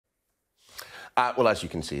Well, as you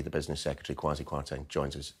can see, the Business Secretary, Kwasi Kwarteng,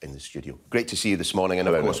 joins us in the studio. Great to see you this morning. And,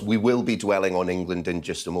 of course, we will be dwelling on England in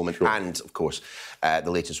just a moment and, of course, the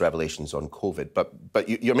latest revelations on COVID. But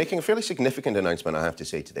you're making a fairly significant announcement, I have to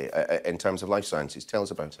say, today, in terms of life sciences. Tell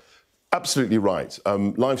us about it. Absolutely right.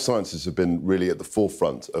 Life sciences have been really at the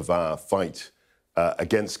forefront of our fight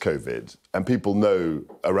against COVID. And people know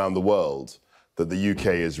around the world that the UK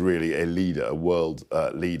is really a leader, a world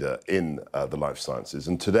leader in the life sciences.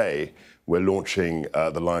 And today, we're launching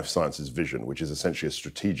the Life Sciences Vision, which is essentially a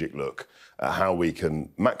strategic look at how we can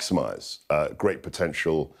maximise great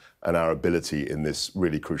potential and our ability in this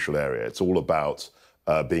really crucial area. It's all about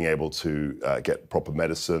being able to get proper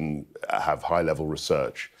medicine, have high-level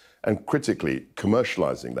research, and critically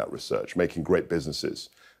commercialising that research, making great businesses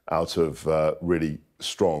out of really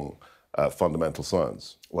strong fundamental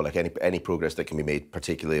science. Well, like any progress that can be made,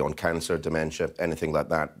 particularly on cancer, dementia, anything like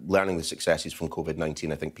that, learning the successes from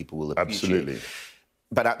COVID-19, I think people will appreciate. Absolutely.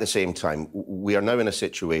 But at the same time, we are now in a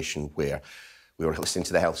situation where we were listening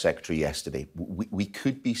to the Health Secretary yesterday. We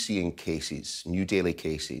could be seeing cases, new daily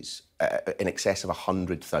cases, in excess of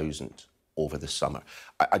 100,000 over the summer.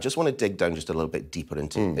 I just want to dig down just a little bit deeper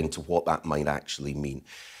into what that might actually mean.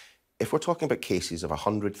 If we're talking about cases of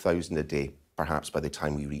 100,000 a day, perhaps by the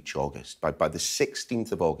time we reach August, by the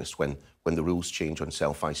 16th of August, when the rules change on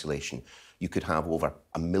self-isolation, you could have over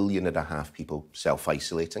 1.5 million people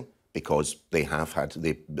self-isolating because they have had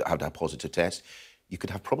a positive test. You could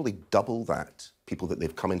have probably double that, people that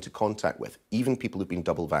they've come into contact with, even people who've been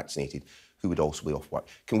double vaccinated, who would also be off work.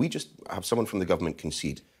 Can we just have someone from the government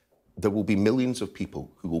concede there will be millions of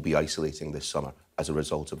people who will be isolating this summer as a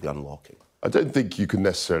result of the unlocking? I don't think you can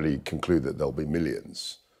necessarily conclude that there'll be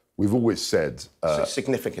millions. We've always said...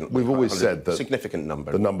 significant. We've always said that significant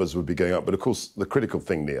number. The numbers would be going up. But, of course, the critical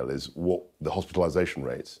thing, Neil, is what the hospitalisation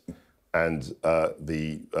rates and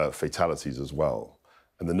the fatalities as well.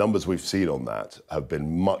 And the numbers we've seen on that have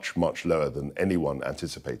been much, much lower than anyone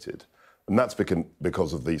anticipated. And that's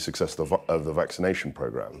because of the success of the vaccination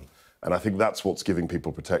programme. And I think that's what's giving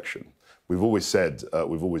people protection. We've always said,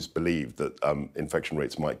 we've always believed that infection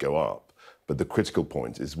rates might go up. But the critical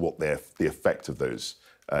point is what the effect of those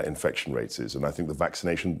infection rates is. And I think the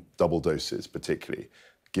vaccination double doses particularly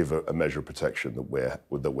give a measure of protection that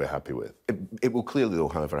we're happy with. It will clearly, though,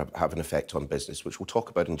 however, have an effect on business, which we'll talk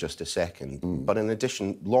about in just a second. But in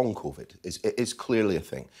addition, long COVID is clearly a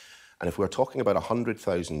thing. And if we're talking about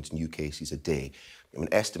 100,000 new cases a day, I mean,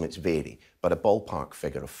 estimates vary, but a ballpark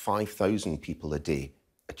figure of 5,000 people a day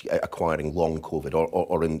acquiring long COVID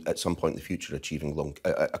or at some point in the future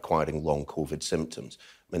acquiring long COVID symptoms.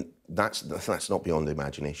 I mean, that's not beyond the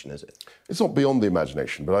imagination, is it? It's not beyond the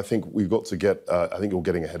imagination, but I think we've got to get... I think you're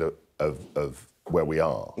getting ahead of where we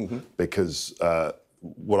are, because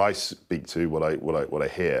what I speak to, what I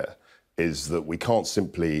hear, is that we can't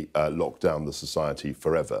simply lock down the society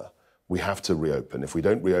forever. We have to reopen. If we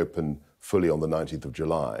don't reopen fully on the 19th of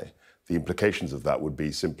July, the implications of that would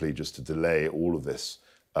be simply just to delay all of this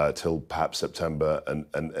till perhaps September and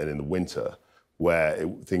in the winter, where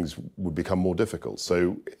things would become more difficult.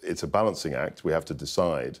 So it's a balancing act. We have to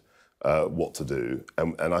decide what to do,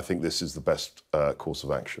 and I think this is the best course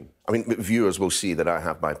of action. I mean, viewers will see that I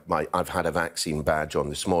have I've had a vaccine badge on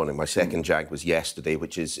this morning. My second jab was yesterday,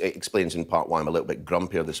 which explains in part why I'm a little bit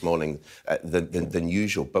grumpier this morning than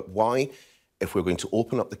usual. But why, if we're going to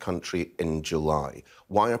open up the country in July,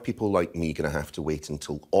 why are people like me going to have to wait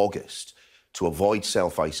until August to avoid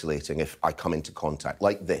self-isolating if I come into contact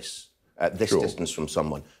like this, at this distance from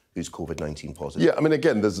someone who's COVID-19 positive? Yeah, I mean,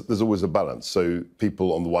 again, there's always a balance. So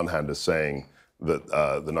people, on the one hand, are saying that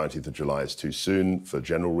the 19th of July is too soon for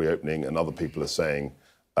general reopening, and other people are saying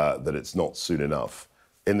that it's not soon enough.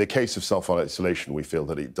 In the case of self-isolation, we feel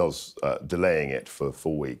that it does, delaying it for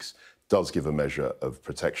 4 weeks, does give a measure of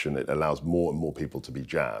protection. It allows more and more people to be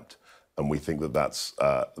jabbed, and we think that that's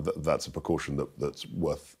a precaution that's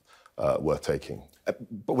worth taking.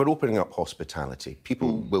 But we're opening up hospitality.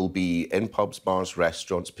 People will be in pubs, bars,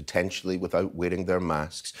 restaurants, potentially without wearing their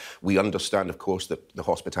masks. We understand, of course, that the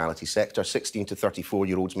hospitality sector, 16 to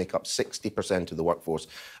 34-year-olds make up 60% of the workforce,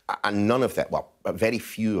 and none of them, well, very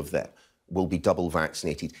few of them, will be double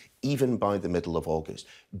vaccinated, even by the middle of August.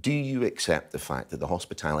 Do you accept the fact that the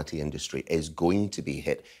hospitality industry is going to be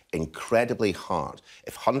hit incredibly hard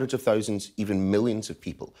if hundreds of thousands, even millions of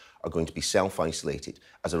people are going to be self-isolated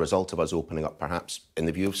as a result of us opening up, perhaps, in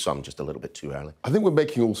the view of some, just a little bit too early? I think we're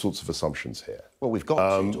making all sorts of assumptions here. Well, we've got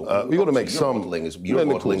to. We've got to make some... You're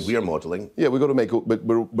modelling, we're modelling. Yeah, we've got to make...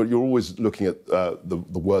 But you're always looking at the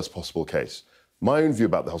worst possible case. My own view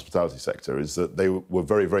about the hospitality sector is that they were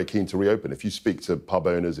very, very keen to reopen. If you speak to pub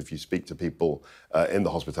owners, if you speak to people in the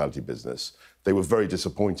hospitality business, they were very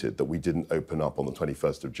disappointed that we didn't open up on the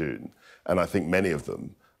 21st of June. And I think many of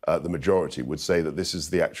them, the majority, would say that this is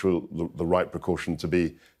the right precaution to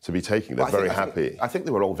be taking. They're very happy. I think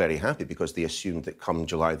they were all very happy because they assumed that come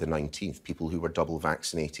July the 19th, people who were double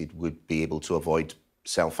vaccinated would be able to avoid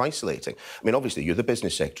self-isolating. I mean, obviously, you're the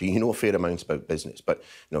business secretary, you know a fair amount about business, but,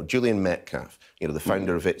 Julian Metcalf, the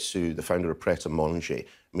founder of Itsu, the founder of Pret a Manger, I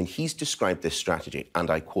mean, he's described this strategy, and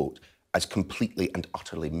I quote, as completely and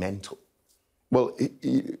utterly mental. Well,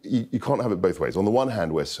 you can't have it both ways. On the one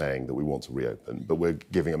hand, we're saying that we want to reopen, but we're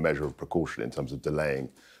giving a measure of precaution in terms of delaying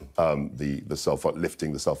lifting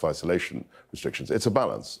the self-isolation restrictions. It's a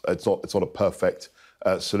balance. It's not a perfect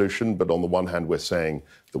solution, but on the one hand, we're saying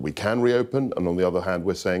that we can reopen, and on the other hand,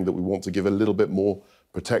 we're saying that we want to give a little bit more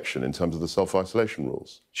protection in terms of the self-isolation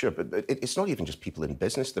rules. Sure, but it's not even just people in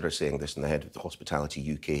business that are saying this, and the head of the Hospitality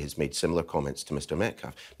UK has made similar comments to Mr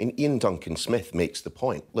Metcalf. I mean, Ian Duncan-Smith makes the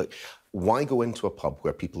point, look, why go into a pub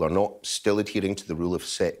where people are not still adhering to the rule of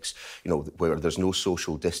six, where there's no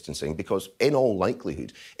social distancing? Because in all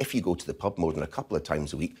likelihood, if you go to the pub more than a couple of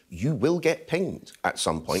times a week, you will get pinged at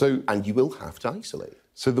some point, and you will have to isolate.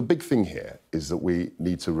 So the big thing here is that we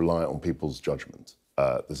need to rely on people's judgment.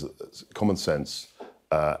 There's common sense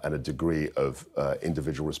and a degree of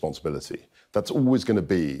individual responsibility. That's always going to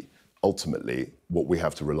be, ultimately, what we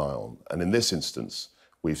have to rely on. And in this instance,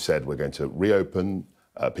 we've said we're going to reopen.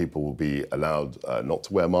 People will be allowed not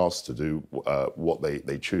to wear masks, to do what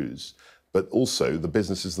they choose. But also, the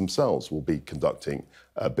businesses themselves will be conducting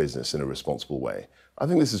business in a responsible way. I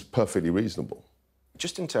think this is perfectly reasonable.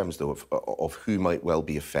 Just in terms, though, of who might well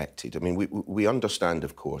be affected, I mean, we understand,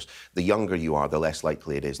 of course, the younger you are, the less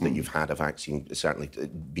likely it is that you've had a vaccine, certainly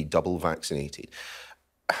be double vaccinated.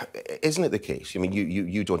 Isn't it the case? I mean,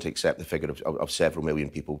 you don't accept the figure of several million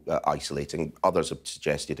people isolating. Others have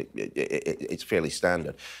suggested it's fairly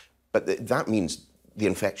standard. But that means the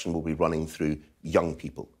infection will be running through young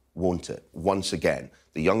people, won't it? Once again,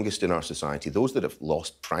 the youngest in our society, those that have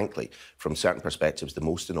lost, frankly, from certain perspectives, the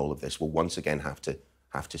most in all of this, will once again have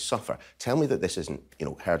to suffer. Tell me that this isn't,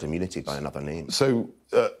 herd immunity by another name. So,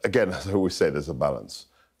 again, as I always say, there's a balance.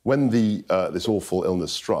 When this awful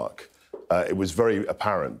illness struck, it was very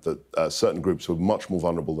apparent that certain groups were much more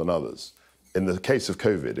vulnerable than others. In the case of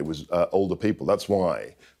COVID, it was older people. That's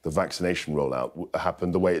why the vaccination rollout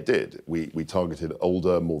happened the way it did. We targeted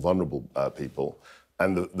older, more vulnerable people.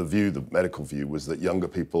 And the medical view, was that younger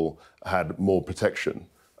people had more protection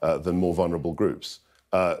than more vulnerable groups.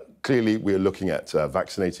 Clearly, we're looking at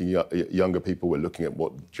vaccinating younger people. We're looking at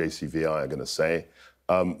what JCVI are going to say.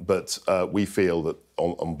 But we feel that,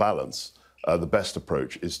 on balance, the best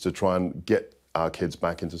approach is to try and get our kids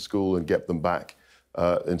back into school and get them back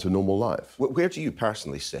into normal life. Where do you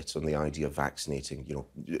personally sit on the idea of vaccinating,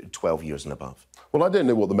 12 years and above? Well, I don't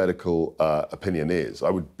know what the medical opinion is. I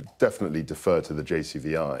would definitely defer to the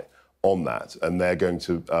JCVI on that, and they're going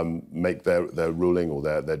to make their ruling or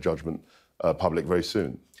their judgment public very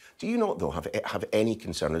soon. Do you not, though, have any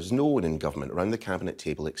concern? There's no one in government around the cabinet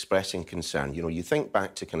table expressing concern. You think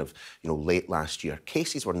back to late last year,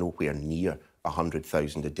 cases were nowhere near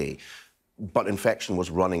 100,000 a day, but infection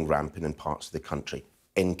was running rampant in parts of the country.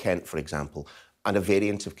 In Kent, for example, and a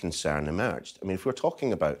variant of concern emerged. I mean, if we're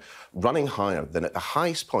talking about running higher than at the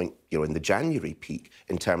highest point, in the January peak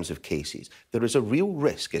in terms of cases, there is a real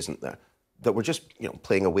risk, isn't there, that we're just,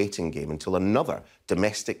 playing a waiting game until another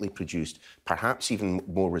domestically produced, perhaps even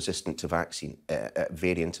more resistant to vaccine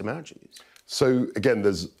variant emerges? So, again,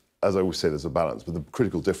 as I always say, there's a balance. But the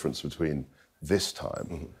critical difference between this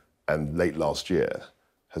time and late last year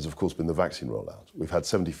has, of course, been the vaccine rollout. We've had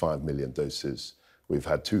 75 million doses. We've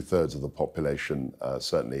had 2/3 of the population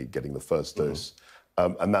certainly getting the first dose.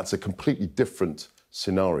 And that's a completely different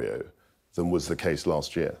scenario than was the case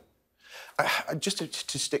last year. Just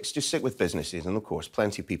to stick with businesses, and of course,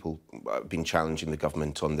 plenty of people have been challenging the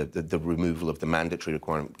government on the removal of the mandatory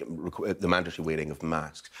the mandatory wearing of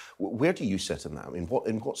masks. Where do you sit on that? I mean,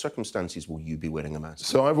 in what circumstances will you be wearing a mask?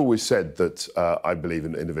 So I've always said that I believe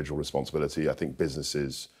in individual responsibility. I think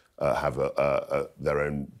businesses have their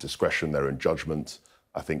own discretion, their own judgment.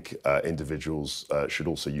 I think individuals should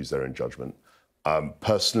also use their own judgment.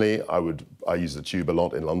 Personally, I use the tube a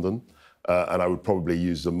lot in London. And I would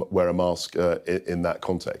probably wear a mask in that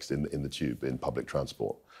context, in the tube, in public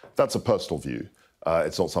transport. That's a personal view.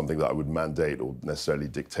 It's not something that I would mandate or necessarily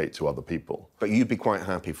dictate to other people. But you'd be quite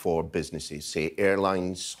happy for businesses, say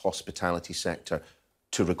airlines, hospitality sector,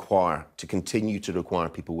 to continue to require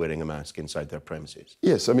people wearing a mask inside their premises?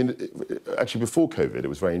 Yes, I mean, actually, before COVID, it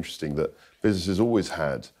was very interesting that businesses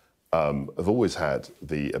have always had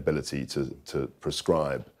the ability to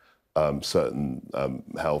prescribe certain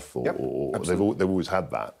health, or they've always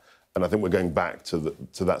had that. And I think we're going back to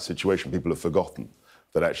that situation. People have forgotten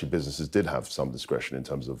that actually businesses did have some discretion in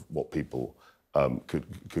terms of what people could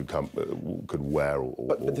wear.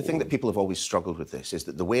 But the thing that people have always struggled with this is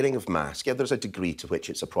that the wearing of masks, yeah, there's a degree to which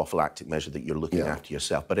it's a prophylactic measure that you're looking after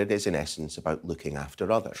yourself, but it is in essence about looking after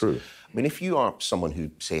others. True. I mean, if you are someone who,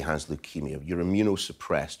 say, has leukemia, you're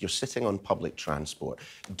immunosuppressed, you're sitting on public transport,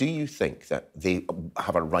 do you think that they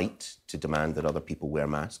have a right to demand that other people wear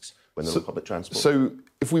masks when they're on public transport? So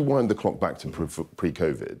if we wind the clock back to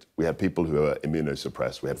pre-COVID, we had people who are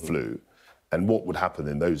immunosuppressed, we had flu. And what would happen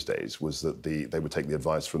in those days was that they would take the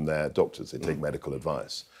advice from their doctors, they'd take medical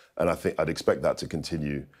advice. And I think I'd expect that to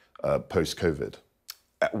continue post-COVID.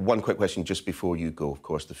 One quick question just before you go, of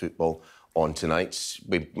course, the football on tonight.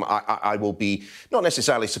 I will be not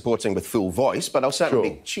necessarily supporting with full voice, but I'll certainly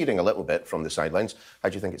be cheering a little bit from the sidelines. How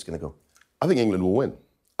do you think it's going to go? I think England will win.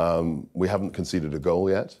 We haven't conceded a goal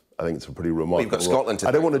yet. I think it's a pretty remarkable. Well, you've got Scotland to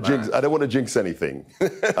I don't want to jinx anything.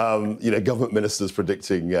 Government ministers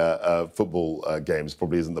predicting football games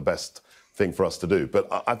probably isn't the best thing for us to do. But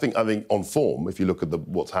I think on form, if you look at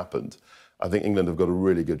what's happened, I think England have got a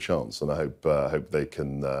really good chance, and I hope they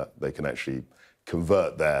can actually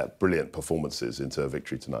convert their brilliant performances into a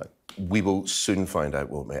victory tonight. We will soon find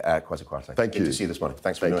out, won't we? Kwasi Kwarteng. Thank you. Good to see you this morning.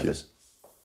 Thanks for doing this.